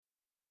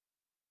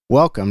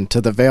Welcome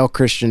to the Vale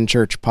Christian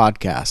Church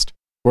podcast,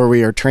 where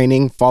we are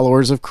training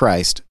followers of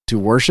Christ to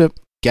worship,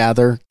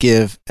 gather,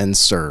 give, and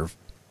serve.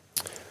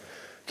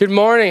 Good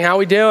morning. How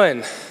we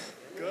doing?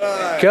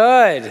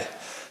 Good.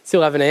 It's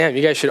 11 a.m.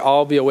 You guys should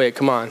all be awake.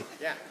 Come on.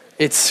 Yeah.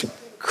 It's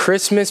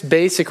Christmas,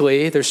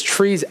 basically. There's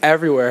trees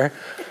everywhere.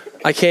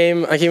 I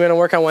came in to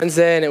work on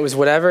Wednesday, and it was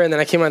whatever, and then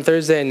I came on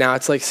Thursday, and now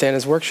it's like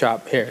Santa's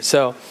workshop here.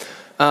 So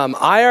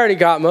I already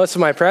got most of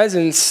my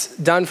presents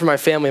done for my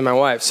family and my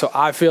wife, so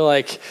I feel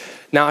like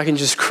now I can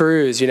just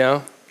cruise, you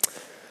know?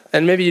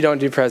 And maybe you don't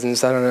do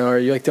presents, I don't know, or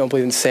you don't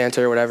believe in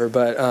Santa or whatever,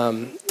 but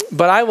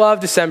I love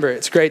December.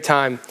 It's a great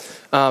time.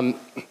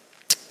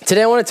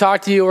 Today I want to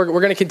talk to you, we're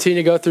going to continue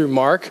to go through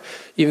Mark,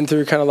 even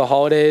through kind of the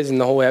holidays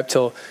and the whole way up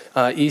till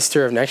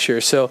Easter of next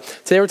year. So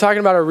today we're talking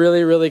about a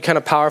really, really kind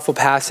of powerful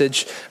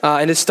passage.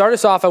 And to start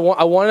us off, I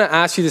want to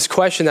ask you this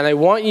question that I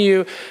want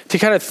you to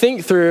kind of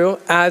think through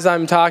as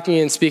I'm talking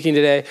and speaking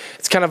today.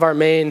 It's kind of our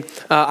main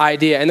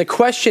idea. And the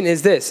question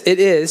is this. It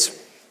is,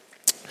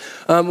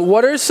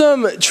 what are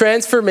some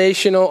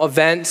transformational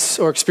events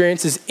or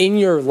experiences in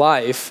your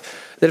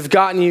life that have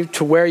gotten you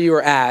to where you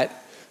are at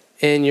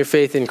in your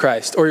faith in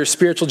Christ or your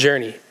spiritual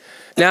journey?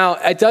 Now,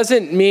 it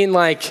doesn't mean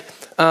like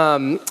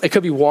it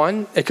could be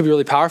one, it could be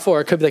really powerful,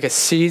 or it could be like a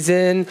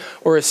season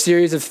or a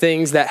series of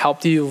things that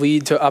helped you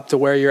lead up to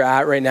where you're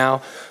at right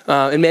now.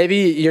 And maybe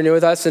you're new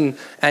with us and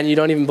you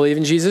don't even believe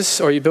in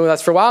Jesus, or you've been with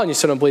us for a while and you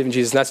still don't believe in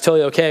Jesus, and that's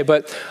totally okay.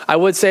 But I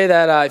would say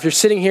that if you're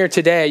sitting here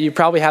today, you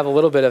probably have a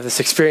little bit of this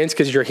experience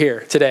because you're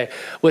here today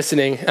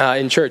listening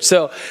in church.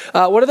 So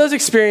what are those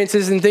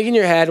experiences? And think in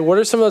your head, what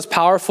are some of those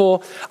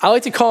powerful, I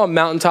like to call them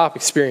mountaintop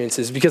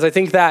experiences, because I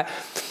think that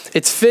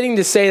it's fitting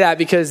to say that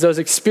because those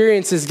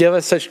experiences give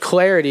us such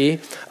clarity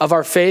of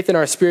our faith and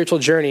our spiritual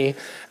journey,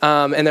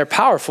 and they're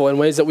powerful in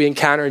ways that we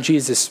encounter in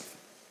Jesus.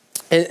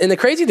 And the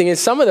crazy thing is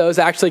some of those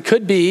actually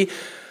could be,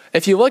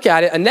 if you look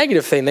at it, a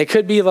negative thing. They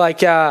could be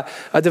like a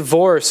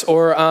divorce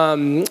or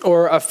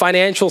a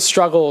financial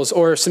struggles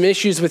or some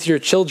issues with your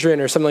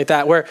children or something like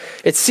that, where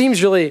it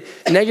seems really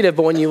negative,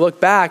 but when you look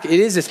back, it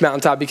is this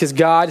mountaintop because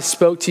God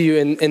spoke to you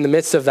in the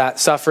midst of that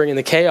suffering and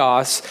the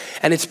chaos,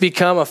 and it's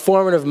become a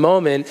formative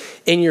moment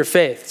in your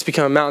faith. It's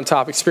become a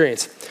mountaintop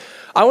experience.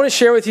 I want to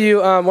share with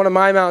you one of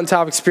my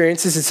mountaintop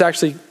experiences. It's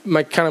actually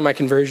my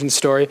conversion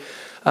story.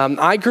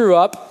 I grew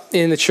up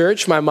in the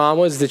church. My mom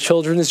was the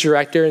children's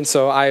director, and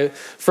so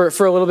for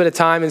a little bit of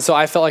time, and so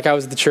I felt like I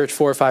was at the church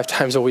 4 or 5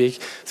 times a week.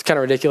 It's kind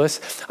of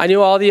ridiculous. I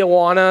knew all the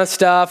Awana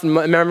stuff and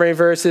memory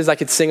verses. I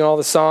could sing all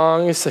the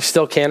songs. I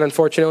still can,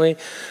 unfortunately,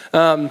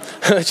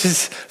 which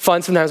is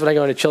fun sometimes when I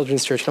go into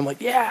children's church, and I'm like,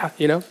 yeah,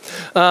 you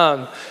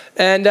know?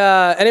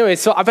 Anyway,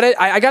 but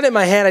I got it in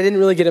my head. I didn't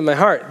really get it in my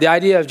heart. The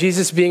idea of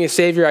Jesus being a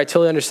savior, I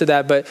totally understood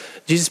that, but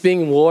Jesus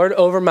being Lord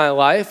over my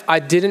life, I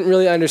didn't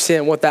really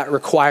understand what that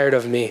required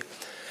of me.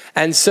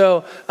 And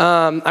so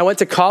I went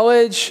to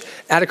college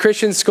at a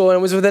Christian school, and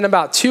it was within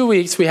about 2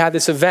 weeks we had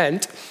this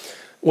event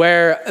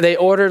where they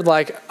ordered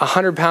like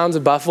 100 pounds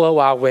of Buffalo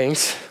Wild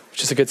Wings,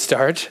 which is a good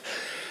start.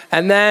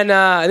 And then,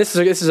 this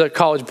is a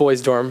college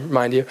boys dorm,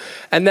 mind you.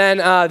 And then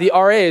the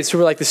RAs, who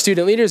were like the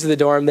student leaders of the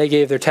dorm, they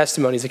gave their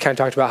testimonies. They kind of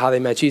talked about how they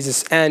met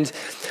Jesus. And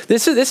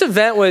this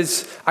event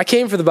was, I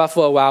came for the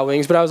Buffalo Wild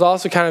Wings, but I was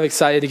also kind of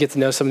excited to get to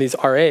know some of these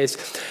RAs.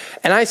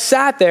 And I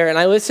sat there and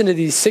I listened to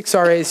these 6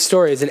 RAs'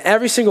 stories, and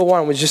every single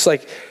one was just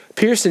like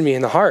piercing me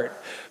in the heart.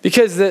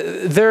 Because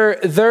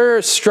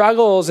their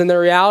struggles and the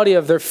reality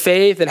of their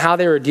faith and how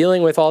they were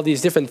dealing with all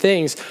these different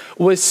things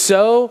was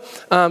so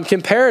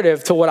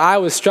comparative to what I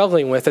was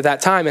struggling with at that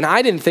time. And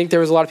I didn't think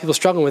there was a lot of people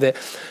struggling with it.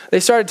 They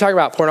started talking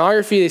about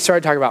pornography. They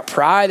started talking about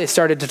pride. They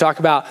started to talk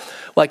about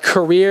like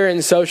career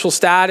and social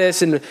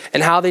status and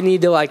how they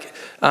need to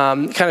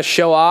kind of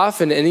show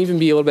off and even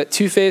be a little bit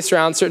two-faced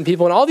around certain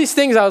people. And all these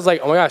things, I was like,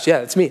 oh my gosh,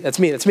 yeah, that's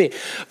me.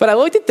 But I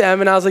looked at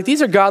them and I was like,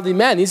 these are godly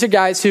men. These are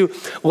guys who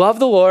love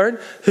the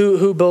Lord,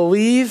 who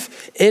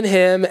believe in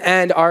him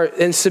and are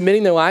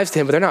submitting their lives to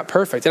him, but they're not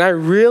perfect. And I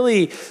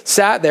really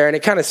sat there and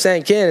it kind of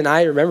sank in. And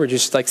I remember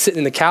just like sitting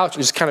in the couch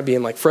and just kind of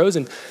being like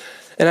frozen.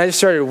 And I just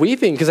started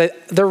weeping because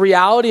the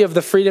reality of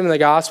the freedom of the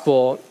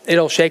gospel,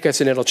 it'll shake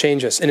us and it'll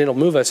change us and it'll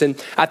move us. And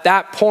at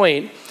that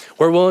point,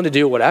 we're willing to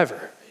do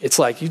whatever. It's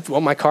like, you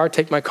want my car,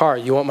 take my car.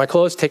 You want my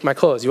clothes, take my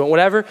clothes. You want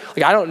whatever?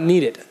 Like, I don't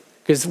need it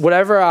because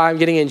whatever I'm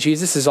getting in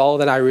Jesus is all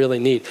that I really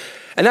need.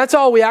 And that's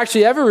all we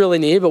actually ever really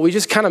need, but we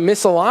just kind of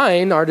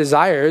misalign our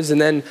desires.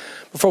 And then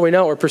before we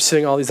know it, we're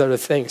pursuing all these other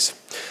things.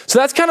 So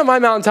that's kind of my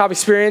mountaintop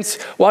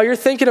experience. While you're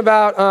thinking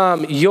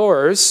about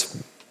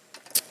yours,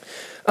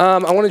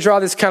 I want to draw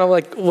this kind of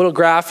like little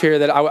graph here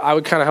that I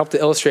would kind of help to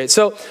illustrate.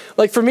 So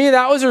like for me,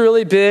 that was a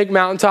really big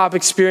mountaintop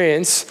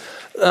experience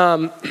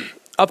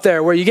up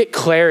there where you get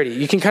clarity.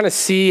 You can kind of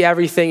see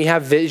everything. You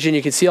have vision.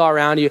 You can see all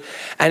around you.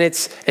 And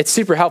it's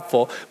super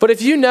helpful. But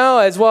if you know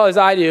as well as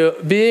I do,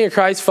 being a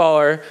Christ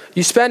follower,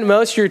 you spend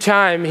most of your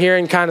time here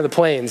in kind of the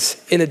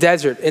plains, in the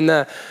desert, in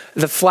the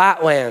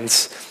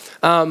flatlands.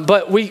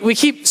 But we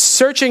keep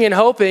searching and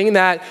hoping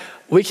that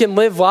we can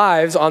live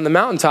lives on the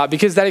mountaintop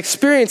because that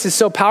experience is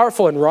so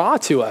powerful and raw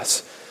to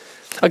us.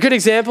 A good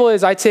example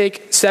is I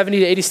take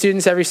 70 to 80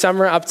 students every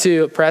summer up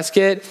to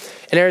Prescott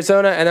in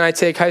Arizona, and then I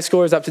take high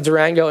schoolers up to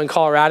Durango in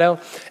Colorado.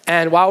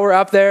 And while we're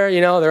up there,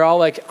 they're all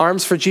like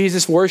arms for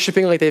Jesus,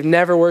 worshiping like they've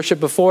never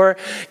worshiped before,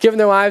 giving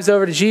their lives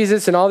over to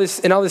Jesus and all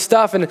this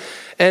stuff.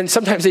 And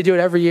sometimes they do it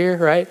every year,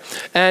 right?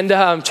 And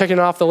checking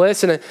it off the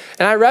list. And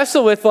I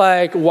wrestle with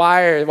like,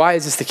 why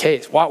is this the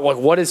case?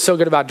 What is so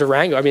good about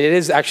Durango? I mean, it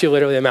is actually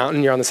literally a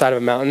mountain. You're on the side of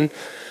a mountain.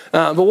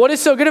 But what is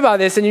so good about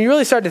this, and you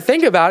really start to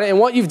think about it, and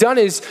what you've done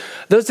is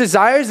those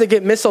desires that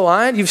get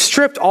misaligned, you've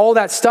stripped all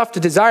that stuff to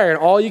desire, and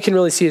all you can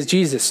really see is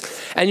Jesus.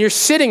 And you're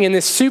sitting in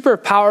this super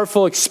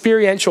powerful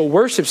experiential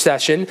worship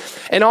session,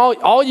 and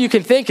all you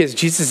can think is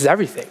Jesus is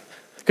everything,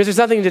 because there's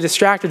nothing to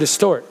distract or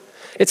distort.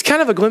 It's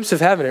kind of a glimpse of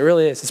heaven. It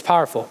really is. It's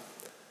powerful.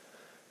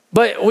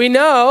 But we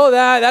know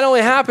that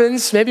only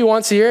happens maybe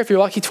once a year, if you're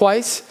lucky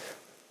twice.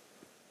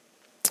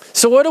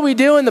 So what do we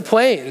do in the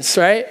plains,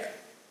 right?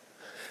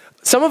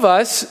 Some of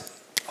us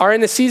are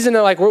in the season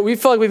of we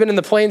feel like we've been in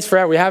the plains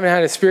forever. We haven't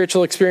had a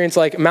spiritual experience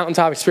like a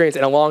mountaintop experience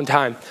in a long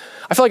time.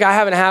 I feel like I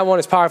haven't had one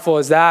as powerful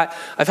as that.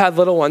 I've had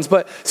little ones,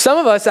 but some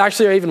of us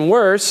actually are even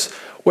worse,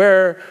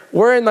 where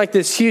we're in like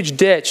this huge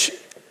ditch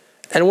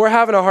and we're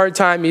having a hard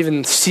time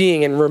even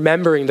seeing and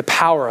remembering the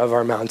power of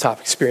our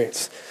mountaintop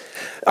experience.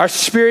 Our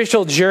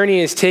spiritual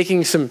journey is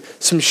taking some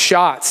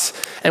shots,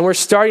 and we're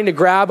starting to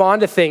grab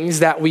onto things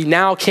that we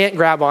now can't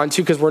grab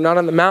onto because we're not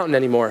on the mountain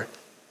anymore.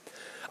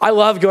 I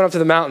love going up to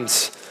the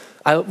mountains.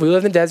 We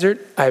live in the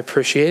desert. I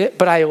appreciate it,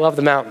 but I love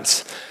the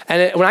mountains.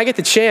 And when I get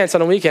the chance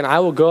on a weekend, I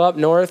will go up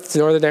north to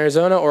northern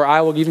Arizona, or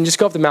I will even just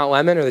go up to Mount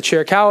Lemmon or the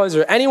Chiricahuas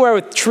or anywhere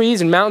with trees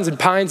and mountains and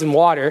pines and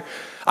water.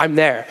 I'm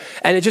there.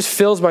 And it just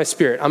fills my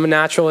spirit. I'm a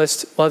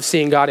naturalist, love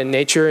seeing God in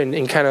nature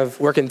and kind of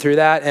working through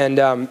that.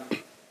 And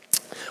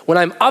when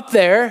I'm up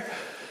there,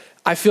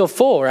 I feel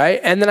full, right?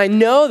 And then I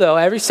know, though,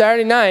 every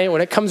Saturday night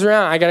when it comes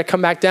around, I got to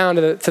come back down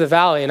to the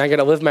valley, and I got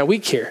to live my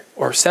week here,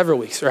 or several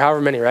weeks, or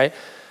however many, right?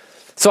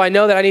 So I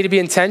know that I need to be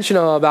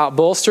intentional about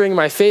bolstering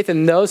my faith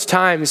in those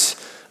times,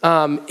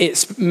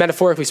 it's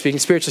metaphorically speaking,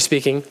 spiritually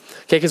speaking,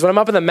 okay? Because when I'm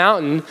up in the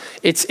mountain,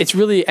 it's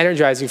really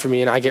energizing for me,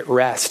 and I get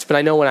rest. But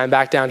I know when I'm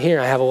back down here,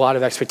 I have a lot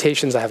of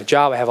expectations. I have a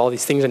job. I have all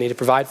these things I need to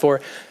provide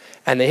for,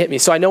 and they hit me.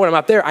 So I know when I'm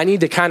up there, I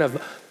need to kind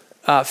of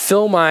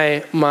fill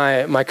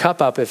my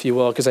cup up, if you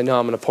will, because I know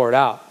I'm going to pour it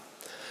out.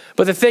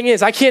 But the thing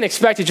is, I can't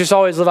expect to just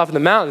always live up in the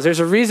mountains. There's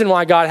a reason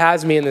why God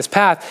has me in this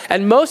path.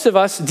 And most of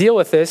us deal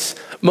with this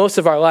most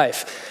of our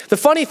life. The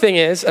funny thing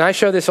is, and I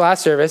showed this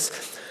last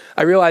service,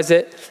 I realized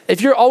that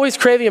if you're always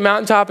craving a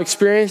mountaintop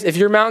experience, if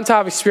your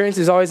mountaintop experience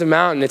is always a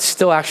mountain, it's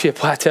still actually a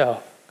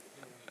plateau.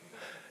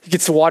 It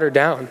gets watered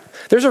down.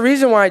 There's a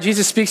reason why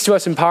Jesus speaks to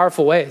us in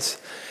powerful ways.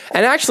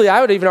 And actually, I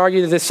would even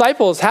argue the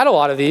disciples had a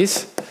lot of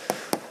these.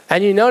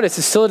 And you notice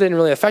it still didn't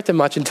really affect them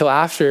much until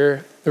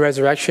after the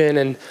resurrection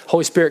and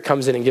Holy Spirit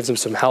comes in and gives them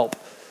some help.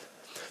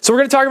 So we're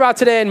going to talk about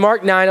today in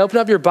Mark 9. Open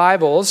up your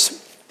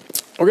Bibles.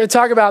 We're going to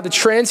talk about the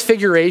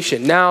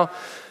Transfiguration. Now,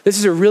 this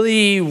is a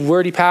really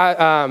wordy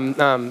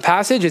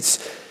passage.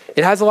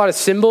 It has a lot of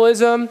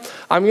symbolism.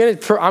 I'm going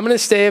to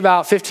stay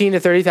about 15 to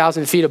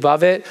 30,000 feet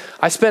above it.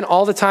 I spent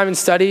all the time in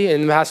study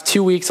in the past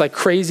 2 weeks like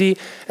crazy,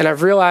 and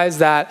I've realized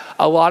that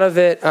a lot of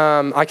it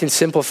I can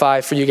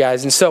simplify for you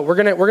guys. And so we're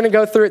gonna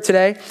go through it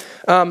today.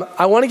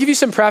 I want to give you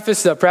some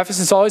preface, though. Preface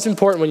is always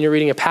important when you're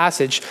reading a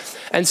passage.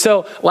 And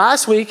so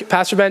last week,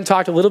 Pastor Ben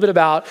talked a little bit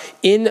about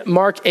in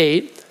Mark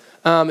 8. It's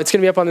going to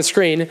be up on the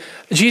screen.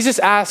 Jesus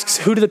asks,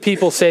 "Who do the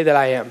people say that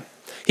I am?"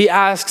 He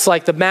asks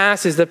like the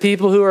masses, the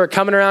people who are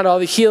coming around all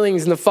the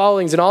healings and the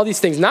fallings and all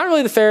these things, not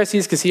really the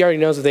Pharisees because he already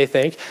knows what they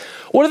think.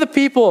 What are the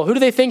people? Who do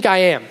they think I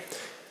am?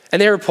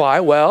 And they reply,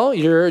 well,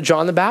 you're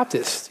John the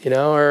Baptist,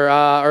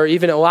 or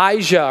even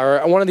Elijah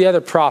or one of the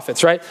other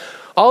prophets, right?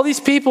 All these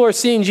people are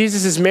seeing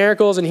Jesus'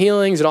 miracles and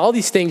healings and all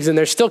these things, and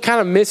they're still kind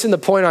of missing the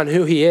point on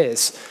who he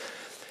is.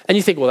 And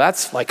you think, well,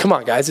 that's like, come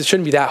on, guys, it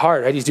shouldn't be that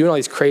hard, right? He's doing all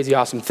these crazy,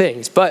 awesome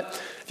things. But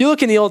if you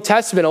look in the Old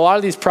Testament, a lot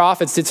of these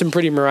prophets did some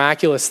pretty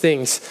miraculous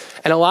things.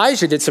 And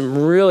Elijah did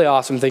some really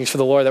awesome things for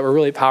the Lord that were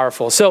really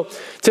powerful. So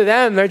to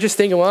them, they're just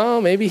thinking,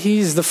 well, maybe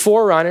he's the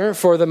forerunner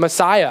for the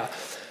Messiah.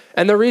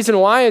 And the reason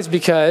why is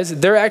because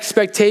their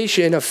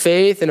expectation of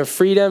faith and of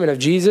freedom and of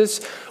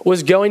Jesus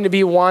was going to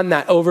be one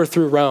that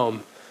overthrew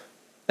Rome,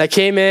 that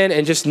came in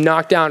and just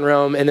knocked down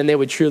Rome, and then they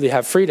would truly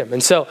have freedom.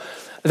 And so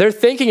they're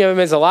thinking of him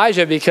as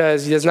Elijah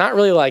because he's not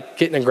really like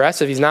getting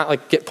aggressive. He's not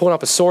like pulling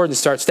up a sword and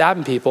start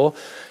stabbing people,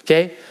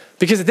 okay?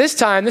 Because at this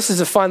time, this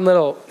is a fun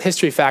little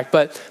history fact,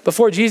 but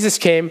before Jesus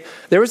came,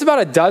 there was about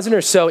a dozen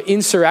or so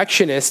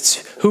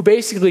insurrectionists who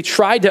basically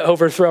tried to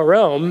overthrow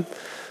Rome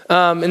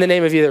in the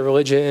name of either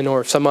religion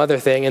or some other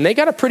thing. And they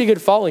got a pretty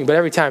good following, but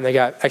every time they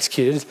got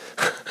executed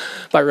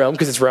by Rome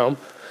because it's Rome.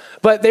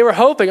 But they were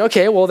hoping,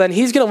 okay, well then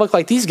he's going to look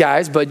like these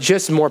guys, but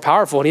just more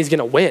powerful, and he's going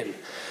to win.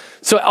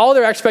 So all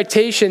their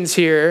expectations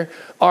here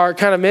are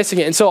kind of missing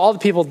it. And so all the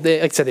people,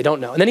 like I said, they don't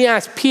know. And then he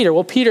asked Peter,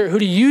 well, Peter, who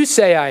do you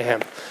say I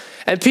am?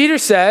 And Peter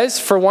says,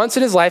 for once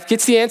in his life,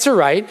 gets the answer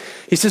right.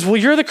 He says, well,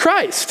 you're the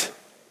Christ.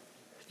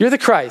 You're the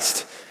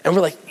Christ. And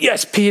we're like,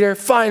 yes, Peter,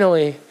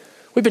 finally.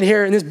 We've been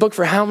here in this book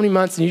for how many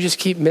months and you just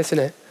keep missing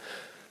it.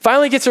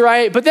 Finally gets it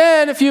right. But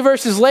then a few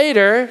verses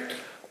later,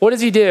 what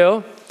does he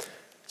do?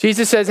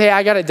 Jesus says, hey,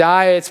 I got to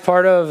die. It's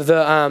part of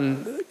the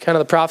kind of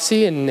the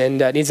prophecy and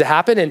it needs to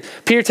happen. And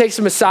Peter takes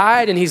him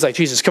aside and he's like,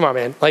 Jesus, come on,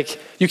 man. Like,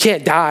 you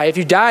can't die. If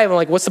you die, I'm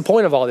like, what's the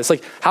point of all this?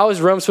 Like, how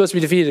is Rome supposed to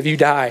be defeated if you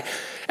die?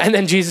 And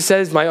then Jesus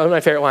says, one of my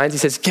favorite lines, he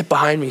says, get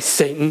behind me,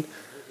 Satan.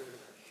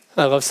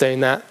 I love saying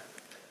that.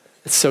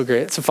 It's so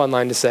great. It's a fun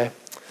line to say.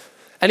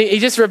 And he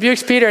just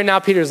rebukes Peter, and now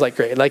Peter's like,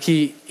 great. Like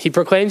he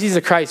proclaims he's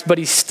a Christ, but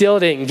he still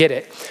didn't get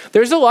it.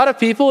 There's a lot of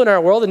people in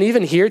our world, and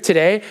even here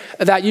today,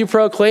 that you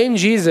proclaim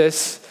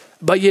Jesus,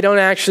 but you don't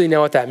actually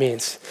know what that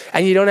means.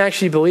 And you don't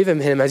actually believe in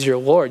him as your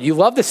Lord. You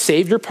love the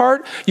Savior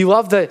part. You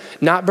love the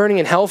not burning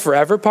in hell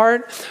forever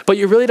part, but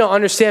you really don't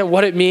understand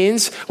what it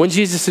means when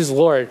Jesus is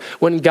Lord,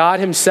 when God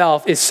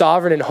himself is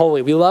sovereign and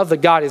holy. We love the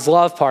God is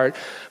love part,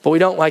 but we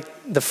don't like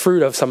the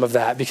fruit of some of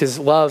that because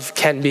love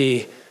can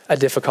be a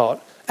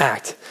difficult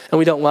act. And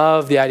we don't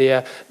love the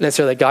idea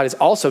necessarily that God is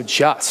also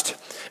just.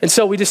 And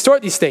so we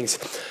distort these things.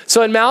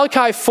 So in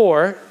Malachi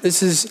 4,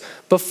 this is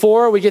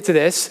before we get to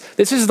this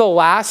is the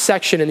last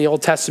section in the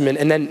Old Testament.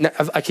 And then,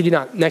 I kid you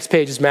not, next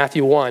page is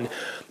Matthew 1.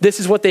 This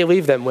is what they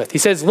leave them with. He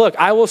says, look,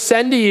 I will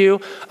send to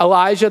you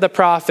Elijah the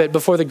prophet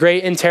before the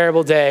great and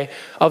terrible day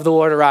of the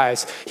Lord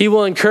arrives. He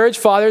will encourage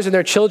fathers and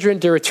their children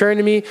to return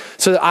to me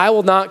so that I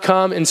will not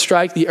come and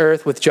strike the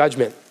earth with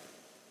judgment.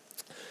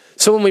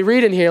 So when we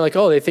read in here, like,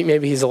 oh, they think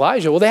maybe he's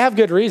Elijah. Well, they have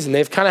good reason.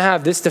 They've kind of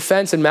have this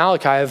defense in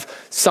Malachi of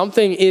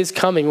something is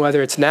coming,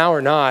 whether it's now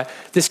or not.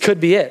 This could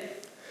be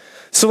it.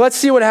 So let's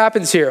see what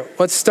happens here.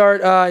 Let's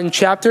start in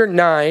chapter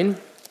 9,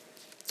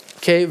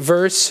 okay,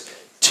 verse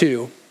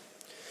 2.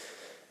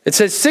 It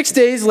says, 6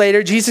 days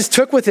later, Jesus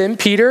took with him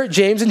Peter,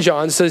 James, and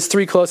John, so his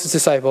three closest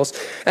disciples,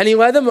 and he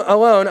led them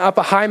alone up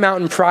a high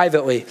mountain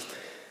privately.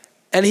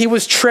 And he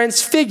was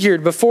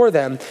transfigured before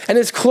them, and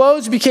his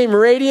clothes became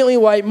radiantly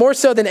white, more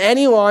so than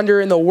any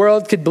launderer in the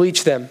world could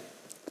bleach them.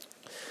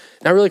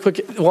 Now, really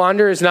quick,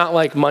 launder is not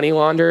like money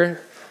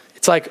launder.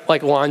 It's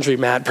like laundry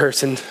mat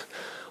person.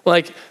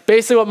 Like,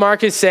 basically what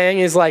Mark is saying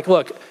is like,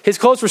 look, his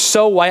clothes were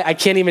so white, I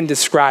can't even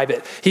describe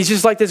it. He's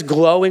just like this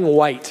glowing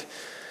white.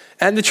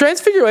 And the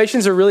transfiguration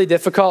is a really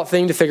difficult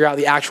thing to figure out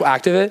the actual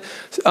act of it.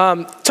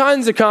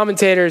 Tons of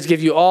commentators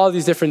give you all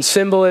these different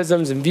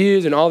symbolisms and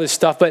views and all this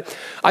stuff, but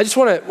I just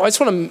want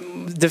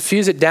to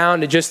diffuse it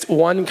down to just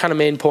one kind of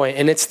main point,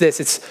 and it's this.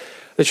 It's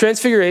the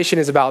transfiguration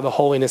is about the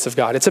holiness of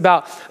God. It's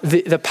about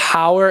the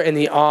power and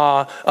the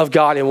awe of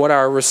God and what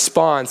our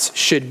response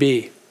should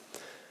be.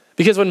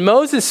 Because when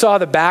Moses saw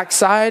the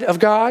backside of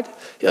God,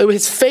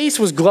 his face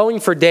was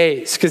glowing for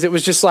days because it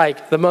was just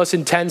like the most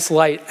intense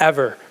light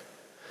ever.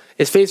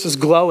 His face was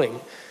glowing.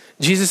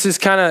 Jesus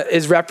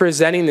is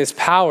representing this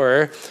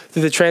power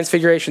through the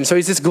transfiguration. So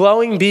he's this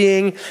glowing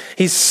being.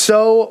 He's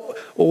so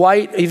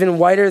white, even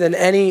whiter than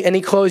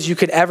any clothes you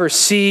could ever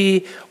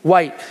see,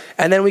 white.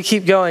 And then we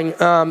keep going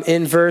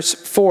in verse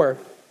 4.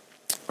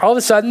 All of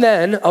a sudden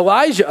then,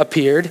 Elijah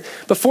appeared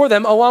before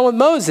them along with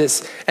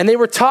Moses, and they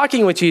were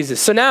talking with Jesus.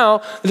 So now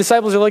the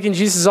disciples are looking,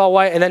 Jesus is all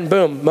white, and then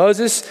boom,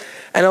 Moses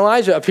and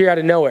Elijah appear out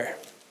of nowhere.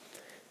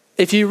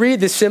 If you read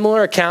the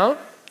similar account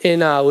in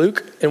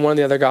Luke, in one of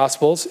the other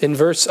Gospels, in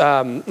verse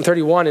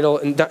 31,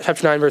 in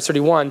chapter 9, verse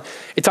 31,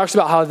 it talks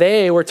about how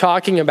they were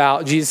talking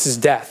about Jesus'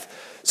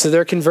 death. So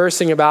they're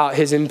conversing about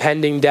his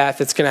impending death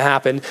that's going to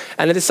happen.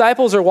 And the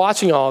disciples are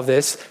watching all of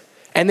this,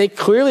 and they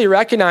clearly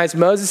recognize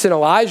Moses and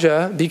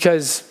Elijah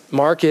because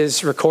Mark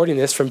is recording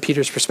this from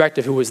Peter's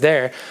perspective, who was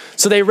there.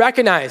 So they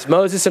recognize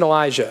Moses and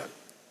Elijah.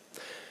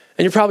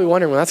 And you're probably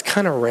wondering, well, that's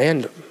kind of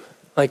random.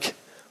 Like,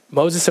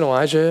 Moses and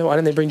Elijah, why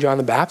didn't they bring John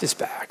the Baptist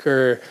back?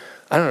 Or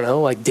I don't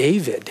know, like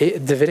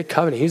Davidic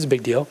covenant, he was a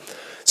big deal.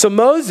 So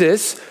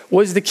Moses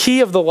was the key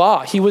of the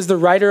law. He was the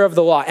writer of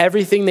the law.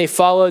 Everything they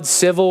followed,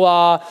 civil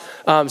law,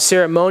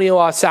 ceremonial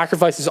law,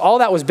 sacrifices, all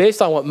that was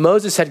based on what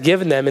Moses had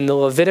given them in the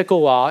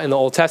Levitical law in the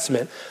Old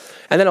Testament.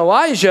 And then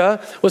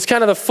Elijah was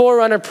kind of the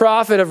forerunner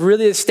prophet of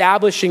really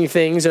establishing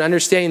things and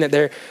understanding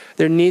that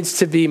there needs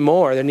to be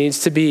more. There needs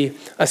to be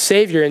a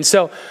savior. And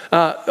so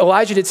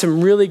Elijah did some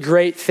really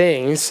great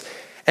things.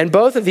 And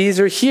both of these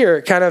are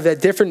here kind of at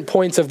different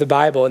points of the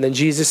Bible. And then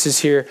Jesus is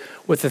here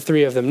with the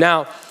three of them.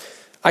 Now,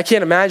 I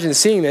can't imagine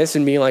seeing this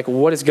and being like,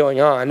 what is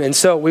going on? And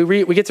so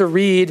we get to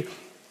read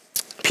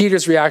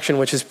Peter's reaction,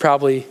 which is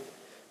probably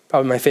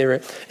my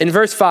favorite. In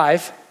verse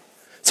 5,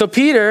 so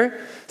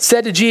Peter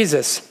said to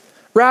Jesus,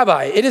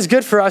 Rabbi, it is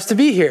good for us to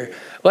be here.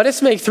 Let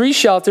us make 3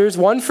 shelters,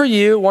 one for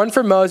you, one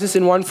for Moses,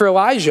 and one for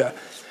Elijah.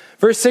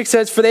 Verse 6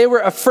 says, for they were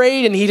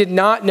afraid and he did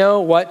not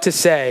know what to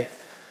say.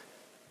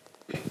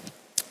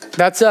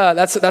 That's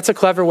a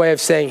clever way of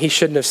saying he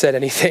shouldn't have said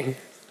anything.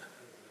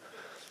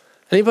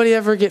 Anybody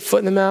ever get foot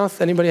in the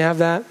mouth? Anybody have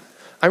that?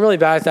 I'm really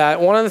bad at that.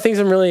 One of the things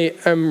I'm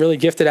really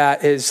gifted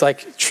at is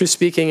like truth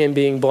speaking and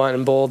being blunt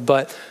and bold.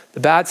 But the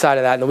bad side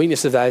of that and the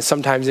weakness of that is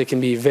sometimes it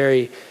can be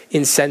very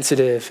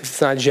insensitive if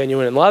it's not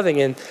genuine and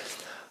loving. And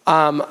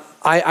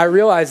I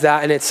realize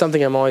that, and it's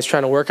something I'm always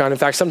trying to work on. In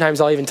fact,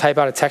 sometimes I'll even type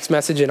out a text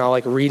message and I'll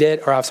like read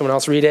it or have someone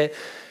else read it.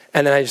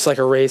 And then I just like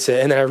erase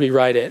it and then I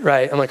rewrite it,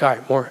 right? I'm like, all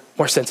right,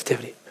 more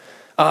sensitivity.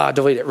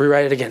 Delete it,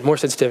 rewrite it again, more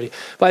sensitivity.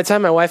 By the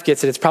time my wife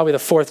gets it, it's probably the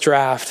 4th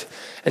draft.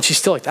 And she's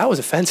still like, that was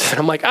offensive. And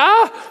I'm like,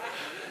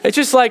 it's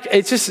just,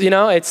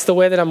 it's the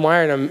way that I'm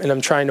wired and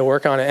I'm trying to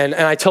work on it. And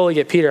I totally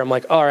get Peter. I'm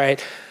like, all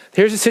right,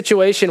 here's a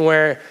situation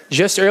where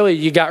just earlier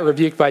you got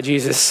rebuked by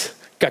Jesus,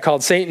 got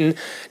called Satan.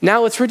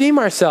 Now let's redeem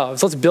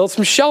ourselves. Let's build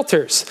some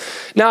shelters.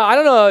 Now, I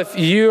don't know if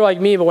you're like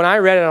me, but when I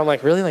read it, I'm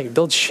like, really? Like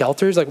build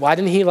shelters? Like why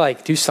didn't he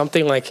like do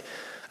something like,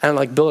 I don't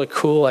know, like build a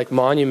cool like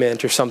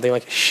monument or something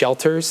like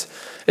shelters?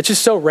 It's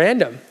just so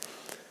random.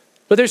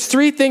 But there's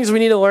 3 things we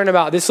need to learn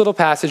about this little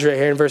passage right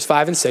here in verse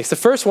 5 and 6. The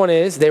first one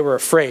is they were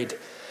afraid.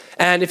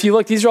 And if you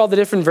look, these are all the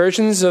different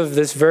versions of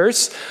this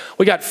verse.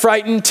 We got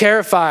frightened,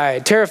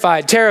 terrified,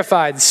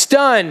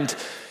 stunned,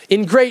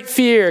 in great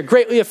fear,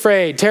 greatly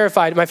afraid,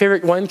 terrified. My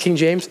favorite one, King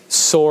James,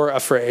 sore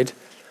afraid.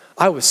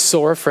 I was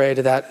sore afraid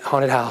of that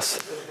haunted house.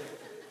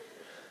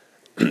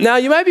 Now,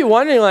 you might be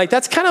wondering, like,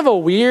 that's kind of a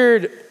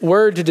weird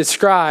word to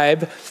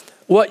describe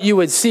what you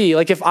would see.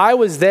 Like, if I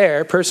was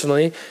there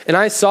personally and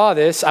I saw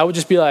this, I would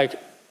just be like,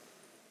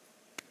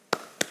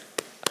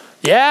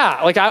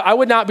 yeah. Like, I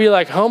would not be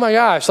like, oh my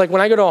gosh. Like, when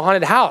I go to a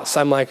haunted house,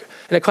 I'm like,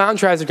 and a clown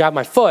tries to grab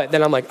my foot,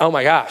 then I'm like, oh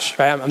my gosh,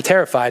 right? I'm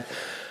terrified.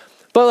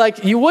 But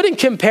like, you wouldn't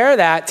compare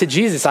that to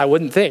Jesus, I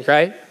wouldn't think,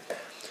 right?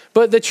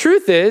 But the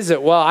truth is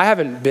that, well, I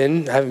haven't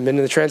been to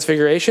the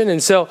Transfiguration.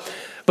 And so,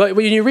 but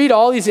when you read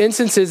all these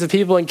instances of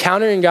people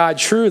encountering God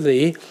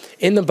truly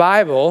in the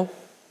Bible,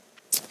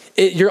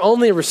 your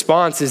only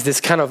response is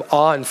this kind of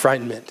awe and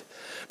frightenment.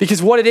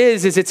 Because what it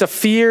is it's a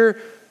fear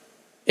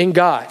in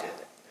God.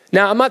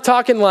 Now, I'm not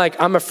talking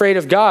like I'm afraid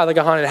of God, like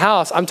a haunted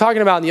house. I'm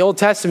talking about in the Old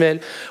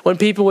Testament when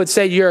people would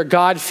say you're a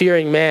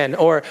God-fearing man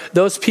or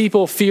those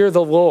people fear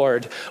the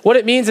Lord. What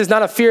it means is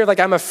not a fear like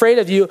I'm afraid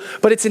of you,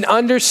 but it's an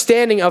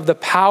understanding of the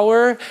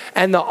power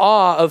and the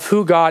awe of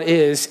who God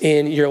is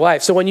in your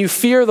life. So when you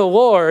fear the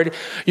Lord,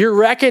 you're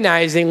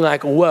recognizing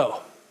like, whoa,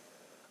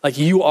 like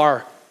you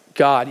are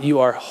God, you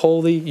are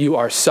holy, you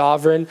are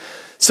sovereign.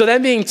 So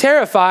then being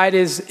terrified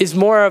is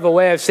more of a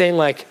way of saying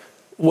like,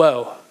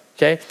 whoa.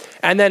 Okay.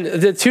 And then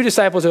the 2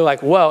 disciples are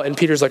like, whoa. And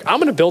Peter's like, I'm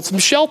going to build some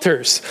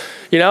shelters,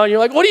 and you're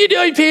like, what are you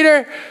doing,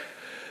 Peter?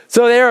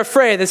 So they're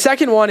afraid. The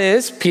second one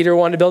is Peter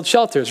wanted to build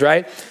shelters,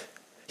 right?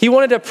 He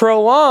wanted to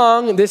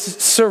prolong this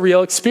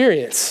surreal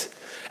experience.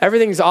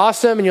 Everything's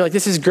awesome. And you're like,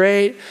 this is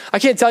great. I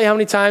can't tell you how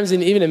many times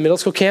even in middle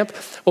school camp,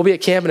 we'll be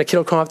at camp and a kid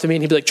will come up to me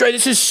and he'd be like, Trey,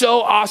 this is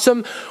so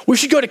awesome. We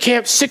should go to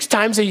camp 6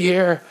 times a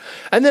year.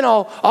 And then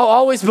I'll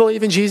always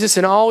believe in Jesus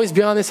and I'll always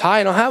be on this high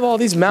and I'll have all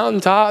these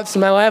mountaintops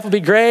and my life will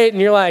be great.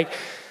 And you're like,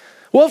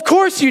 well, of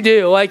course you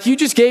do. Like you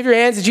just gave your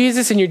hands to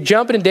Jesus and you're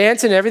jumping and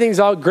dancing and everything's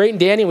all great and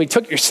dandy. And we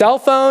took your cell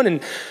phone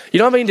and you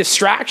don't have any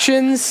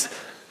distractions.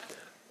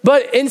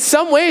 But in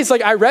some ways,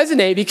 like I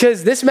resonate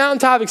because this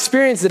mountaintop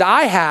experience that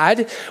I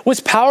had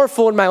was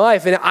powerful in my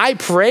life. And I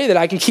pray that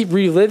I can keep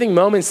reliving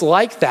moments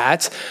like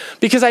that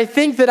because I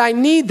think that I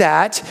need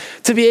that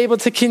to be able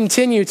to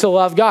continue to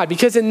love God.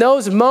 Because in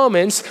those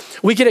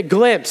moments, we get a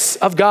glimpse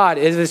of God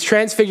as His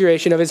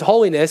transfiguration, of His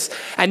holiness,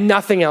 and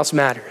nothing else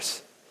matters.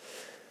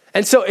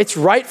 And so it's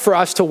right for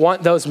us to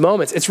want those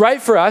moments. It's right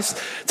for us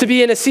to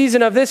be in a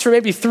season of this for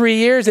maybe 3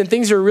 years and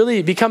things are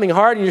really becoming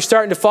hard and you're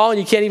starting to fall and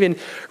you can't even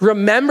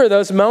remember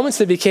those moments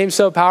that became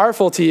so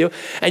powerful to you.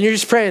 And you're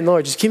just praying,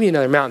 Lord, just give me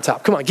another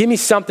mountaintop. Come on, give me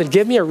something.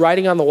 Give me a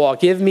writing on the wall.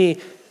 Give me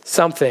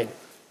something.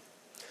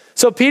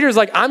 So Peter's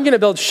like, I'm going to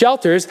build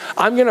shelters.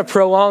 I'm going to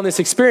prolong this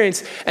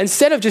experience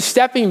instead of just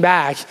stepping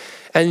back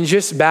and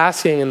just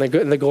basking in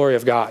the glory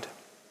of God.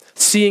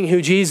 Seeing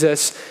who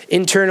Jesus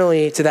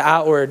internally to the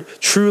outward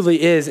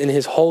truly is in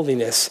His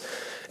holiness.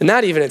 And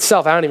that even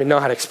itself, I don't even know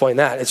how to explain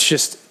that. It's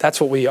just,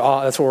 that's what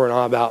we're in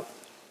awe about.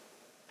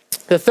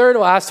 The third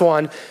last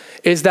one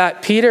is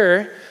that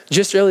Peter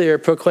just earlier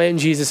proclaimed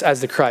Jesus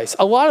as the Christ.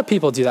 A lot of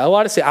people do that. A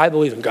lot of say, I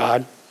believe in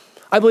God.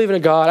 I believe in a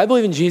God. I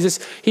believe in Jesus.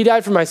 He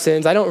died for my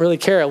sins. I don't really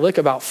care a lick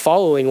about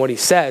following what He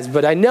says,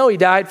 but I know He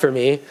died for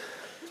me.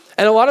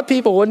 And a lot of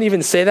people wouldn't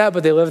even say that,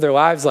 but they live their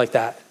lives like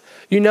that.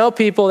 You know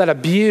people that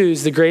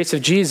abuse the grace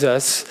of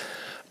Jesus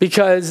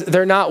because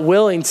they're not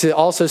willing to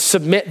also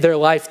submit their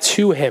life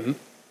to Him.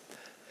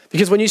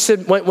 Because when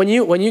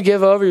you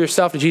give over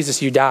yourself to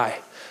Jesus, you die.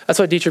 That's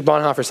what Dietrich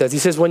Bonhoeffer says. He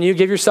says, when you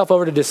give yourself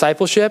over to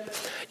discipleship,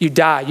 you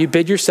die. You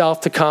bid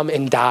yourself to come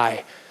and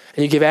die.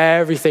 And you give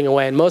everything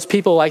away. And most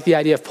people like the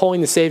idea of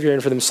pulling the Savior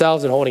in for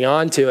themselves and holding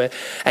on to it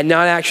and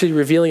not actually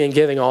revealing and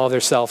giving all of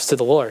themselves to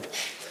the Lord.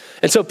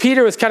 And so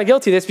Peter was kind of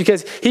guilty of this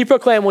because he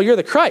proclaimed, well, you're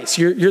the Christ.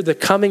 You're the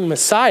coming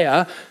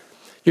Messiah.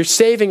 You're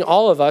saving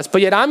all of us. But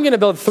yet I'm going to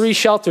build 3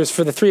 shelters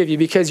for the 3 of you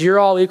because you're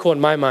all equal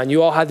in my mind.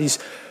 You all have these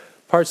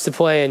parts to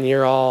play and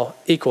you're all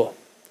equal.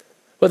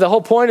 But the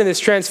whole point of this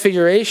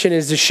transfiguration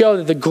is to show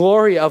that the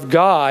glory of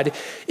God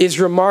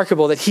is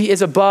remarkable, that he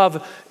is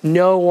above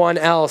no one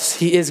else.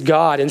 He is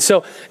God. And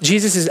so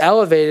Jesus is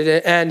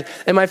elevated. And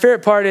my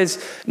favorite part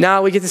is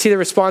now we get to see the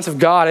response of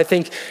God. I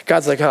think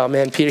God's like, oh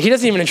man, Peter. He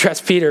doesn't even address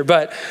Peter,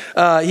 but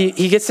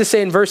he gets to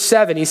say in verse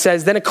 7, he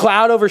says, then a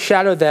cloud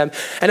overshadowed them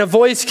and a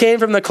voice came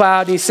from the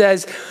cloud. And he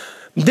says,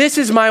 this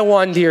is my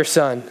one dear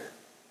son.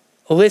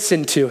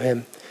 Listen to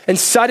him. And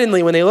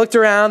suddenly, when they looked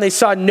around, they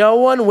saw no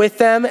one with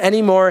them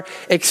anymore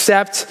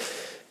except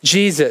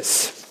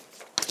Jesus.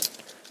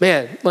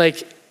 Man,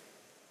 like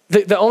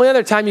the only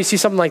other time you see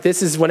something like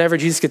this is whenever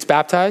Jesus gets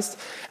baptized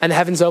and the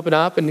heavens open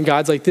up and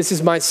God's like, this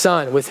is my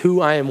son with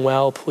who I am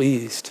well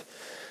pleased.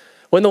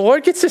 When the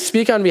Lord gets to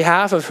speak on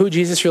behalf of who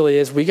Jesus really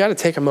is, we got to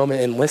take a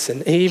moment and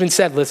listen. He even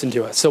said, listen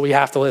to us. So we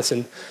have to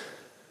listen.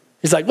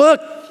 He's like, look,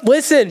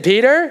 listen,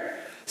 Peter,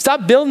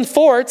 stop building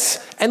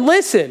forts and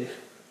listen.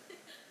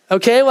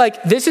 Okay,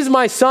 like this is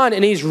my son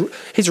and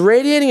he's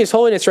radiating his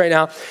holiness right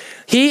now.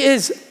 He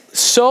is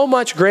so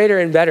much greater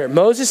and better.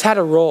 Moses had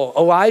a role.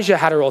 Elijah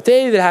had a role.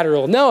 David had a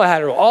role. Noah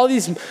had a role. All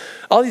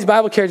these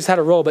Bible characters had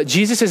a role, but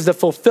Jesus is the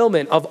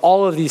fulfillment of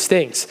all of these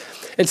things.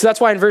 And so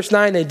that's why in verse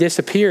 9, they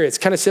disappear. It's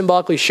kind of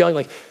symbolically showing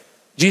like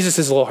Jesus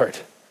is Lord.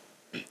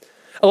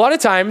 A lot of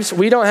times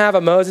we don't have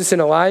a Moses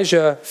and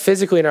Elijah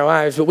physically in our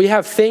lives, but we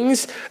have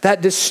things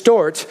that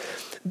distort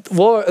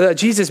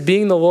Jesus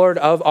being the Lord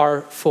of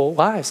our full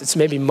lives. It's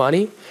maybe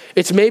money.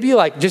 It's maybe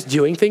like just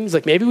doing things.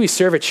 Like maybe we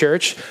serve at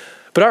church,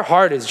 but our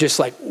heart is just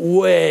like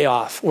way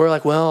off. We're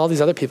like, well, all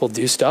these other people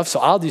do stuff, so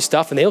I'll do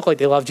stuff and they look like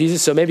they love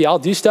Jesus, so maybe I'll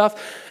do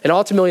stuff and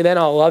ultimately then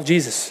I'll love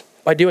Jesus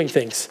by doing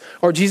things.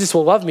 Or Jesus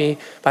will love me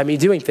by me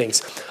doing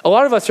things. A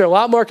lot of us are a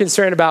lot more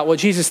concerned about what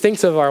Jesus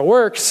thinks of our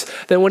works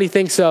than what he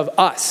thinks of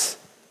us.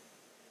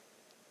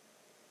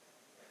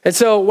 And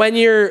so when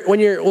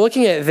you're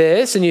looking at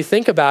this and you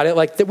think about it,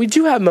 like that we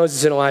do have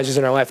Moses and Elijah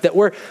in our life that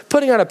we're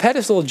putting on a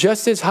pedestal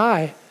just as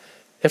high,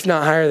 if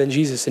not higher than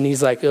Jesus. And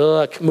he's like,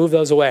 look, move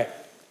those away.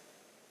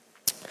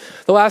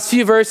 The last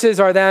few verses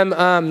are them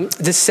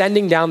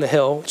descending down the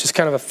hill, which is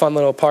kind of a fun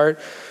little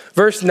part.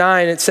 Verse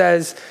 9, it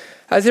says,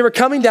 as they were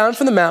coming down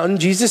from the mountain,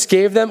 Jesus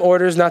gave them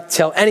orders not to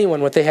tell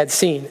anyone what they had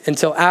seen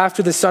until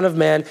after the Son of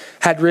Man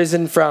had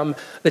risen from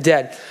the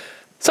dead.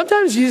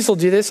 Sometimes Jesus will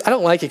do this. I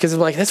don't like it because I'm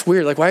like, that's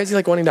weird. Like, why is he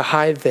like wanting to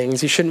hide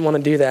things? You shouldn't want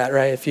to do that,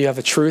 right? If you have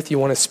a truth, you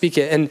want to speak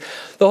it. And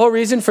the whole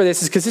reason for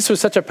this is because this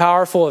was such a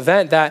powerful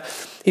event that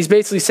he's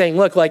basically saying,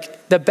 look,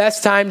 like the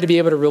best time to be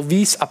able to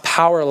release a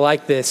power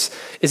like this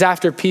is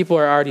after people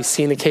are already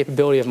seeing the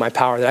capability of my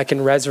power, that I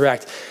can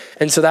resurrect.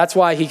 And so that's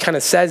why he kind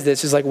of says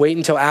this is like, wait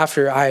until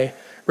after I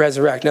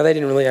resurrect. Now, they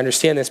didn't really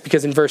understand this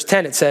because in verse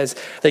 10, it says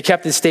they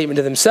kept this statement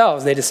to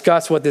themselves. They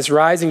discussed what this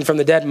rising from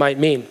the dead might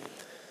mean.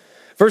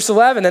 Verse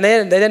 11, and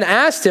they then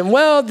asked him,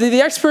 well, why do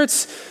the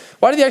experts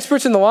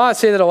in the law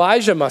say that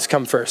Elijah must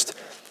come first?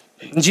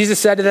 And Jesus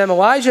said to them,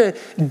 Elijah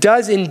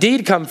does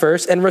indeed come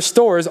first and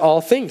restores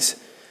all things.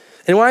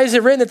 And why is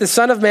it written that the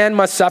Son of Man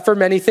must suffer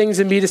many things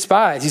and be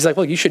despised? He's like,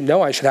 look, you should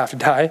know I should have to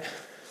die.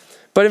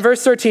 But in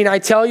verse 13, I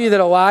tell you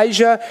that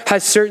Elijah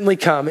has certainly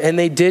come, and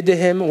they did to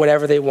him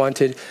whatever they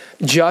wanted,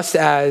 just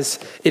as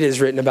it is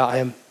written about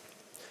him.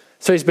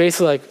 So he's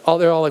basically like,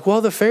 they're all like,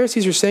 well, the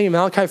Pharisees are saying in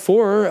Malachi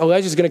 4,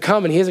 Elijah's going to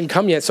come and he hasn't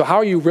come yet. So how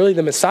are you really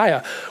the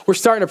Messiah? We're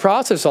starting to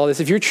process all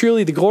this. If you're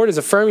truly, the Lord is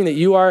affirming that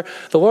you are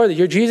the Lord, that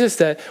you're Jesus,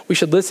 that we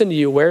should listen to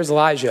you. Where's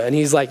Elijah? And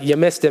he's like, you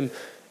missed him.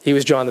 He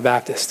was John the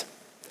Baptist.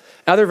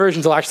 Other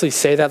versions will actually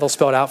say that. They'll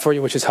spell it out for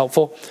you, which is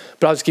helpful.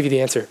 But I'll just give you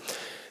the answer.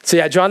 So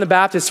yeah, John the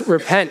Baptist,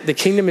 repent. The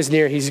kingdom is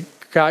near. He's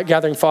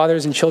gathering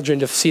fathers and children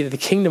to see that the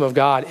kingdom of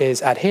God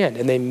is at hand.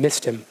 And they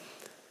missed him.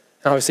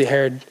 And obviously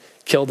Herod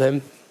killed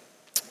him,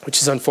 which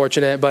is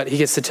unfortunate, but he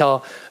gets to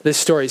tell this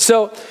story.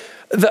 So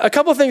a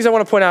couple of things I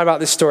want to point out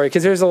about this story,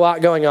 because there's a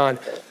lot going on.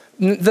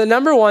 The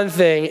number one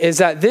thing is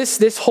that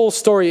this whole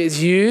story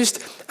is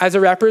used as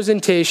a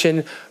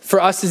representation for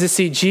us to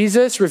see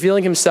Jesus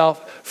revealing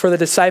himself for the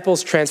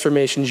disciples'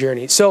 transformation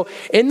journey. So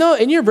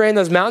in your brain,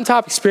 those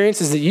mountaintop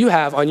experiences that you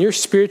have on your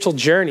spiritual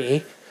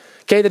journey,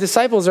 okay, the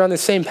disciples are on the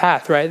same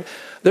path, right?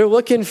 They're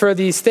looking for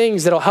these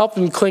things that'll help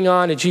them cling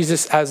on to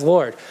Jesus as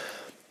Lord.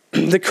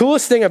 The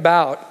coolest thing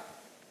about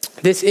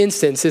this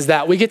instance is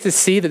that we get to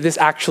see that this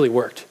actually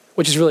worked,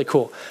 which is really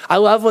cool. I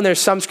love when there's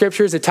some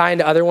scriptures that tie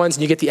into other ones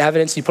and you get the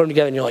evidence and you put them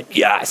together and you're like,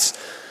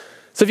 yes.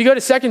 So if you go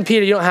to 2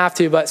 Peter, you don't have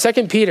to, but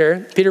 2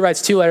 Peter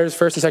writes 2 letters,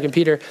 1st and 2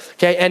 Peter,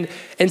 okay? And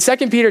in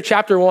 2 Peter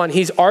chapter 1,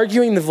 he's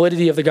arguing the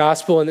validity of the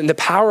gospel and the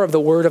power of the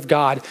word of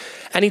God.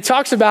 And he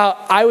talks about,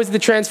 I was the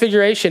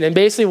Transfiguration, and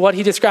basically what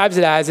he describes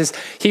it as is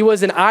he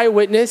was an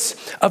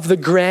eyewitness of the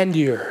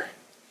grandeur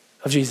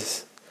of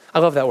Jesus. I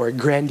love that word,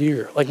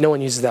 grandeur. Like no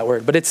one uses that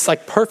word, but it's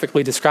like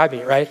perfectly describing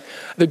it, right?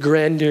 The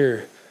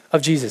grandeur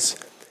of Jesus.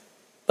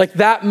 Like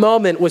that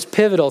moment was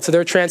pivotal to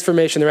their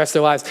transformation the rest of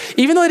their lives.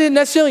 Even though they didn't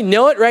necessarily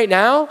know it right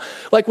now,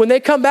 like when they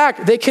come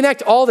back, they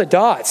connect all the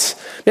dots.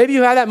 Maybe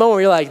you have that moment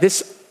where you're like,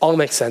 this all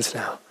makes sense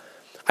now.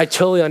 I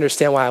totally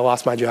understand why I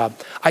lost my job.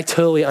 I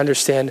totally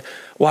understand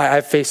why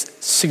I've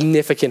faced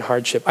significant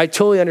hardship. I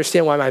totally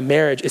understand why my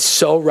marriage is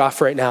so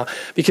rough right now,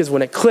 because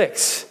when it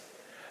clicks,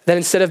 then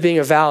instead of being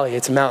a valley,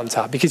 it's a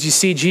mountaintop, because you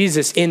see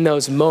Jesus in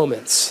those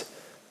moments.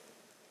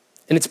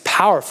 And it's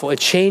powerful. It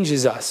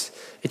changes us.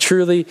 It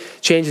truly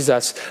changes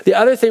us. The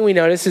other thing we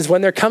notice is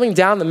when they're coming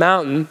down the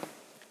mountain,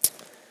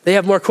 they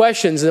have more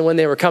questions than when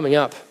they were coming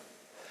up.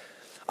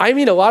 I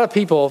meet a lot of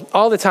people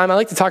all the time. I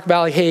like to talk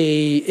about, like,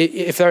 hey,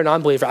 if they're a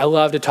non-believer, I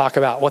love to talk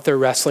about what they're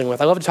wrestling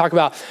with. I love to talk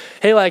about,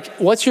 hey, like,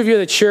 what's your view of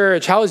the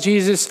church? How has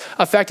Jesus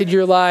affected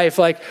your life?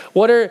 Like,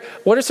 what are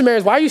some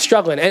areas? Why are you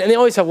struggling? And they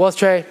always say, well,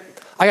 Trey,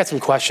 I got some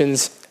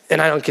questions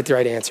and I don't get the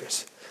right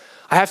answers.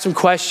 I have some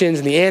questions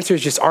and the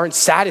answers just aren't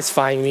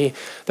satisfying me.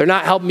 They're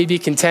not helping me be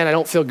content. I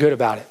don't feel good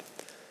about it.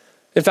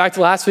 In fact,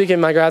 last week in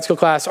my grad school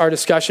class, our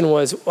discussion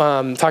was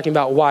talking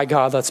about why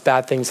God lets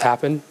bad things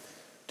happen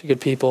to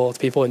good people, to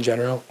people in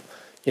general,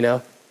 you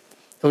know?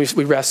 And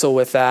we wrestle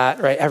with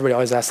that, right? Everybody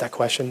always asks that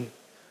question.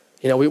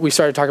 You know, we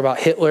started talking about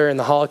Hitler and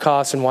the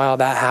Holocaust and why all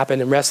that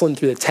happened, and wrestling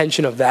through the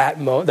tension of that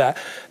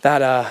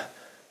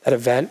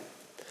event.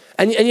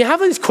 And you have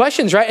these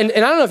questions, right? And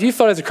I don't know if you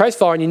felt as a Christ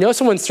follower and you know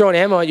someone's throwing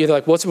ammo at you, they're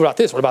like, what about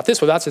this? What about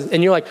this? What about this?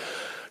 And you're like,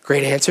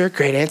 great answer,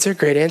 great answer,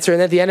 great answer.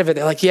 And at the end of it,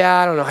 they're like, yeah,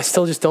 I don't know. I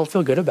still just don't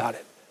feel good about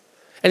it.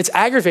 And it's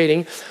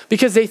aggravating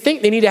because they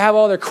think they need to have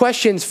all their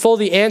questions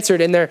fully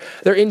answered and their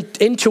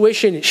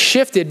intuition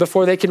shifted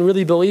before they can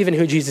really believe in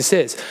who Jesus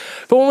is.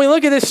 But when we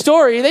look at this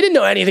story, they didn't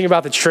know anything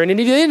about the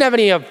Trinity. They didn't have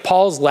any of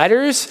Paul's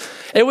letters.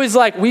 It was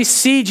like, we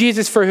see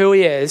Jesus for who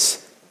he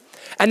is.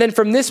 And then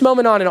from this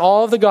moment on in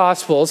all of the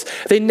Gospels,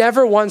 they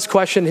never once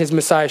questioned his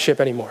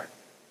messiahship anymore.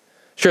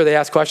 Sure, they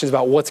asked questions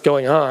about what's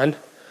going on,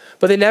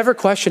 but they never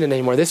questioned it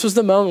anymore. This was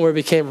the moment where it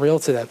became real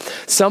to them.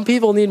 Some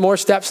people need more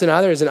steps than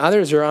others, and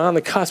others are on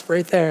the cusp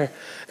right there.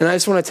 And I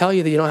just want to tell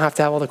you that you don't have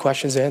to have all the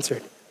questions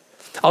answered.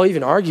 I'll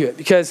even argue it,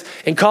 because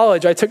in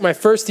college, I took my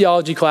first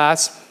theology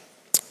class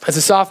as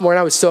a sophomore, and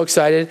I was so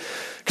excited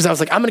because I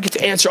was like, I'm going to get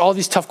to answer all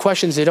these tough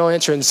questions they don't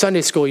answer in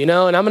Sunday school, you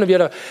know, and I'm going to be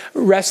able to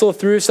wrestle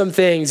through some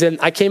things. And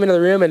I came into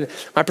the room, and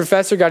my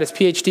professor got his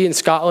PhD in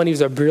Scotland. He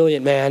was a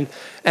brilliant man.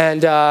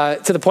 And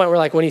to the point where,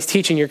 like, when he's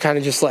teaching, you're kind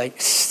of just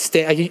like,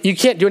 you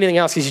can't do anything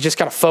else because you just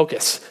got to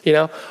focus, you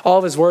know? All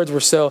of his words were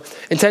so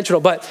intentional.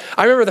 But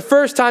I remember the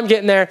first time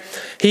getting there,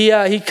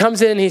 he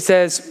comes in and he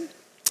says,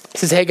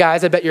 hey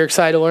guys, I bet you're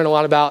excited to learn a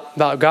lot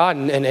about God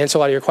and answer a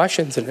lot of your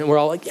questions. And we're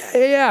all like,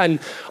 yeah.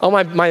 And all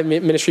my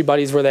ministry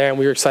buddies were there, and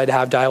we were excited to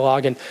have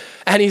dialogue. And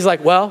he's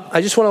like, well,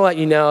 I just want to let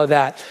you know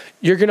that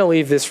you're going to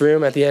leave this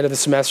room at the end of the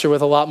semester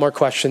with a lot more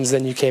questions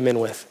than you came in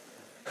with.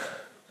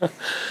 And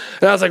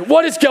I was like,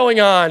 what is going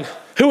on?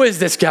 Who is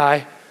this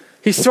guy?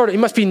 He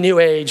must be new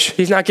age.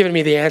 He's not giving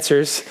me the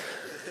answers.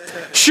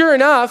 Sure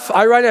enough,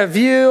 I write a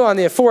view on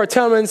the four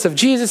atonements of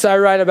Jesus. I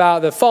write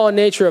about the fallen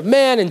nature of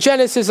man in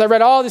Genesis. I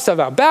read all this stuff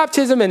about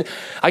baptism, and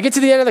I get to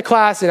the end of the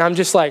class, and I'm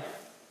just like,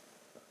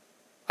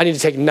 I need to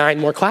take 9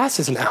 more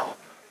classes now.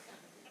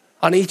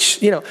 On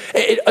each, you know,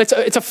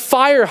 it's a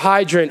fire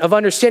hydrant of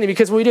understanding,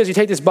 because what we do is you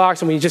take this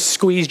box and we just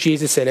squeeze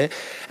Jesus in it,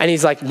 and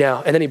he's like,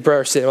 no. And then he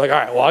bursts it. We're like, all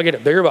right, well, I'll get a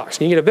bigger box.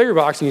 And you get a bigger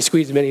box and you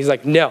squeeze him in, and he's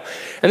like, no.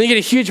 And then you get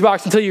a huge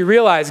box until you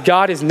realize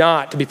God is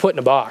not to be put in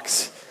a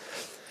box.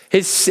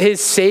 His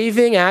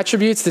saving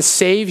attributes, the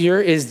Savior,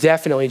 is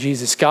definitely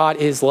Jesus. God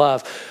is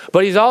love.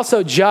 But he's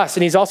also just,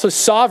 and he's also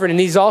sovereign, and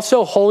he's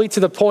also holy to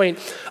the point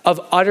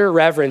of utter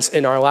reverence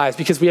in our lives,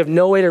 because we have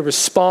no way to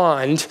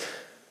respond.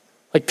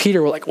 Like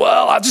Peter, we're like,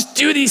 well, I'll just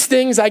do these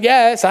things, I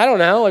guess. I don't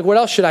know. Like, what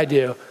else should I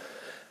do?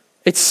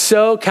 It's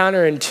so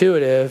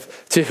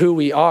counterintuitive to who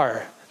we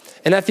are.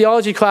 And that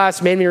theology class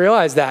made me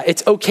realize that.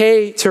 It's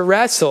okay to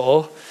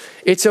wrestle.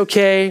 It's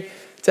okay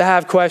to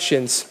have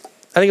questions.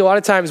 I think a lot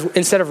of times,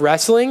 instead of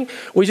wrestling,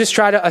 we just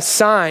try to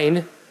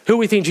assign who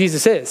we think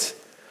Jesus is.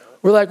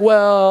 We're like,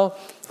 well,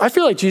 I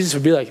feel like Jesus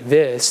would be like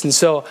this, and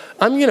so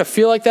I'm going to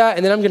feel like that,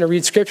 and then I'm going to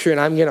read scripture, and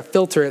I'm going to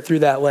filter it through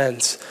that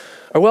lens.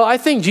 Or, well, I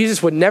think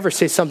Jesus would never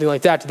say something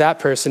like that to that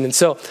person, and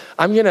so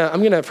I'm going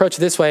to approach it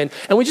this way.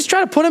 And we just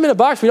try to put him in a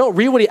box. We don't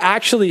read who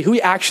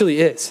he actually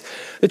is.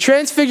 The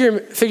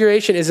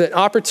Transfiguration is an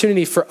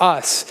opportunity for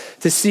us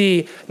to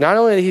see not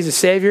only that he's a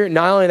savior,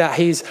 not only that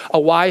he's a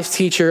wise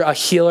teacher, a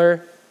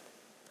healer,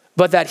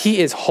 but that he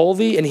is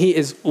holy and he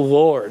is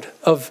Lord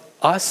of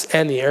us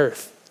and the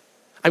earth.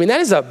 I mean,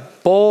 that is a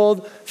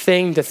bold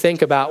thing to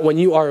think about when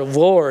you are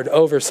Lord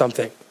over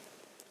something.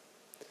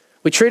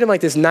 We treat him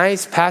like this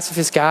nice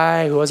pacifist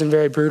guy who wasn't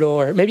very brutal,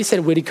 or maybe said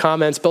witty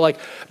comments, but like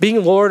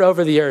being Lord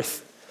over the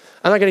earth.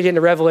 I'm not going to get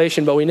into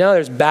Revelation, but we know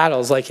there's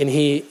battles, like, and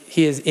he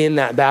is in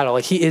that battle.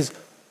 Like, he is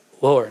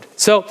Lord.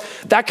 So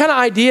that kind of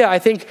idea, I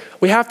think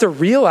we have to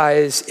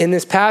realize in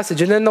this passage.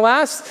 And then the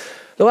last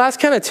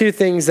kind of 2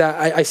 things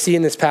that I see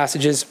in this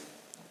passage is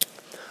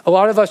a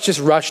lot of us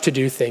just rush to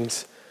do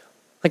things.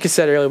 Like I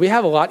said earlier, we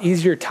have a lot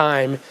easier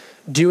time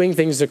doing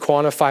things to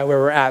quantify where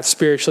we're at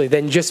spiritually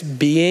than just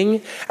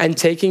being and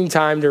taking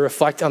time to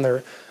reflect on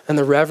the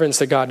reverence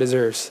that God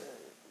deserves.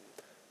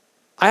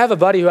 I have a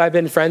buddy who I've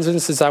been friends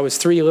with since I was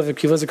 3. He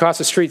lives across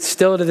the street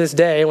still to this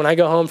day. When I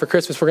go home for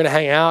Christmas, we're going to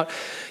hang out.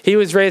 He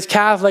was raised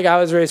Catholic. I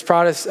was raised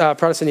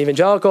Protestant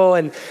evangelical.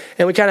 And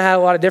we kind of had a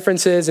lot of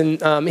differences.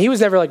 And he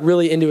was never like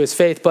really into his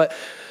faith. But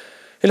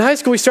in high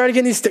school, we started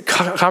getting these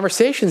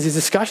conversations, these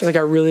discussions. I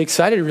got really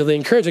excited, really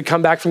encouraged. I'd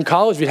come back from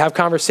college. We'd have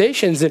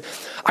conversations. And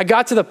I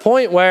got to the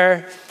point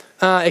where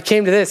it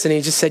came to this. And he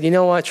just said, you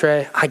know what,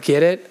 Trey, I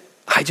get it.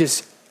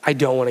 I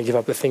don't want to give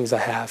up the things I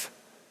have.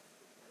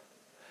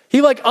 He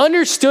like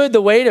understood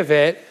the weight of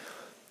it,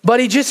 but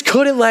he just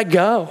couldn't let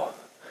go.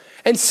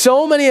 And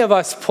so many of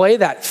us play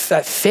that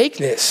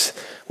fakeness.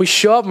 We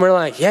show up and we're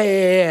like,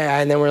 yeah.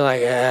 And then we're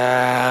like,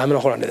 I'm going to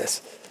hold on to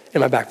this in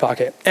my back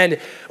pocket.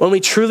 And when we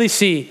truly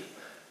see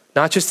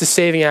not just the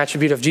saving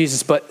attribute of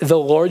Jesus, but the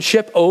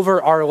lordship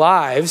over our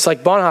lives,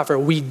 like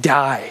Bonhoeffer, we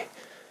die.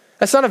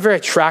 That's not a very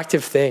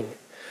attractive thing.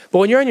 But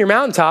when you're on your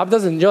mountaintop,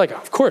 you're like,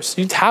 of course,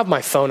 you have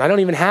my phone. I don't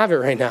even have it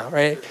right now,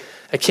 right?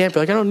 I can't be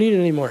like, I don't need it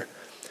anymore.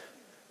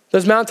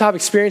 Those mountaintop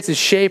experiences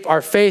shape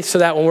our faith so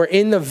that when we're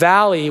in the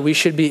valley, we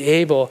should be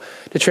able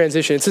to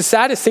transition. It's the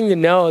saddest thing to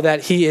know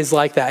that he is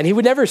like that. And he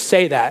would never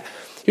say that.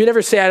 He would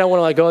never say, I don't want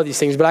to let go of these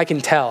things, but I can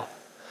tell.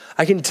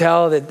 I can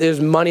tell that there's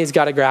money's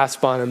got a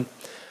grasp on him,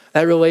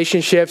 that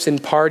relationships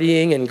and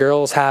partying and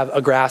girls have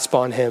a grasp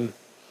on him,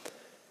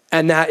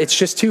 and that it's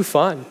just too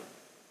fun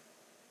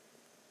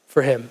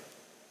for him.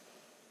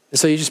 And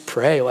so you just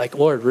pray like,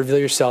 Lord, reveal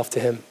yourself to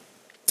him.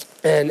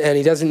 And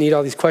he doesn't need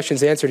all these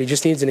questions answered. He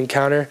just needs an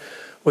encounter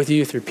with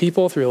you through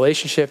people, through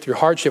relationship, through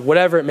hardship,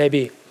 whatever it may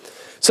be.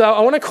 So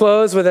I want to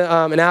close with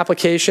an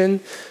application.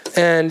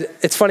 And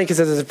it's funny because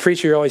as a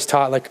preacher, you're always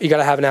taught, like, you got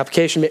to have an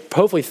application,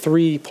 hopefully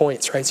 3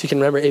 points, right? So you can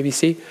remember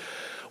ABC.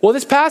 Well,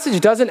 this passage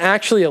doesn't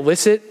actually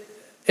elicit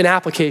an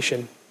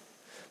application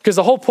because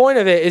the whole point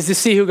of it is to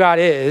see who God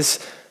is,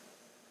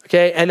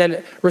 okay? And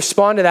then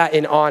respond to that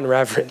in awe and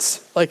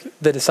reverence, like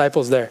the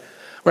disciples there.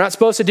 We're not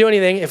supposed to do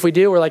anything. If we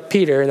do, we're like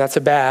Peter, and that's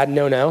a bad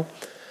no.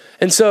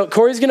 And so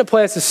Corey's going to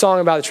play us a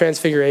song about the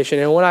Transfiguration.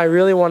 And what I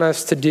really want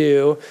us to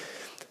do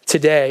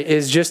today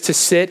is just to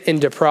sit and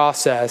to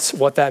process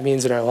what that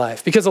means in our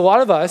life. Because a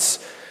lot of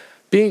us,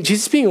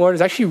 Jesus being Lord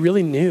is actually a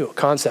really new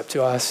concept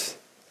to us.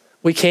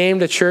 We came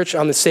to church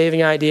on the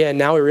saving idea, and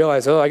now we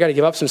realize, I got to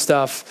give up some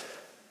stuff.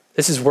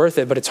 This is worth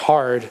it, but it's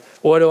hard.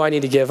 What do I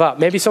need to give up?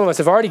 Maybe some of us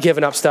have already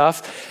given up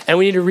stuff, and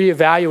we need to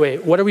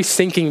reevaluate. What are we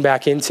sinking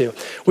back into?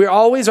 We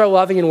always are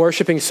loving and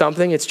worshiping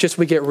something. It's just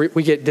we get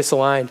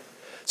disaligned.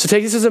 So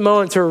take this as a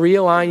moment to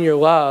realign your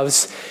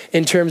loves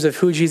in terms of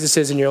who Jesus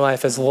is in your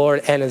life as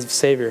Lord and as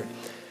Savior.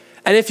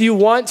 And if you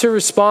want to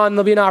respond,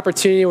 there'll be an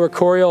opportunity where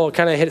Corey will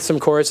kind of hit some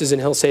choruses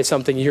and he'll say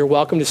something. You're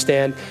welcome to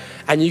stand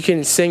and you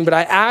can sing. But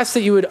I ask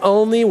that you would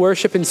only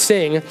worship and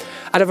sing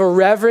out of a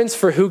reverence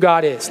for who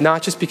God is,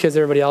 not just because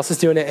everybody else is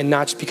doing it and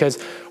not just because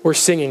we're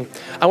singing.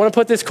 I want to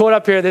put this quote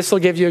up here. This will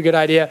give you a good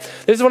idea.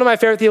 This is one of my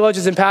favorite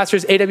theologians and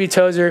pastors, A.W.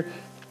 Tozer.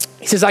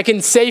 He says, I can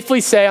safely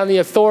say on the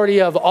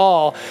authority of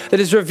all that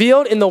is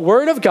revealed in the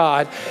word of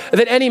God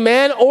that any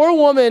man or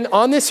woman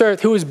on this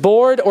earth who is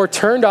bored or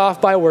turned off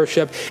by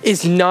worship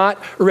is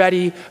not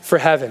ready for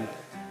heaven.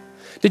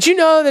 Did you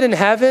know that in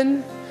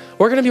heaven,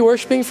 we're going to be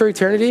worshiping for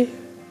eternity?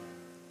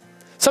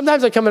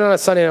 Sometimes I come in on a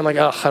Sunday and I'm like,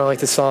 I don't like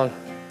this song.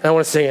 I don't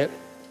want to sing it.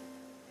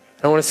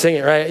 I don't want to sing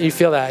it, right? You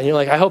feel that. And you're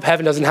like, I hope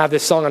heaven doesn't have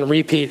this song on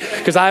repeat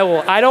because I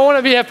don't want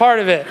to be a part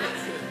of it.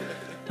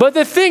 But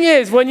the thing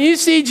is, when you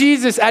see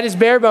Jesus at his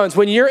bare bones,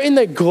 when you're in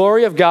the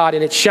glory of God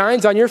and it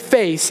shines on your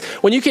face,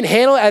 when you can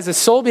handle it as a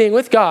soul being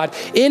with God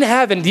in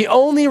heaven, the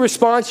only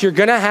response you're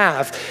going to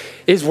have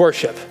is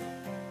worship.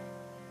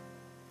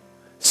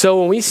 So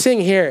when we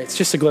sing here, it's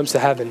just a glimpse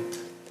of heaven.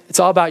 It's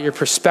all about your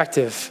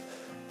perspective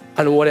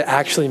on what it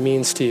actually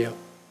means to you.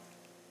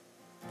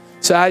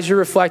 So as you're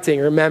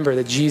reflecting, remember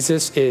that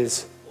Jesus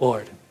is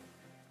Lord.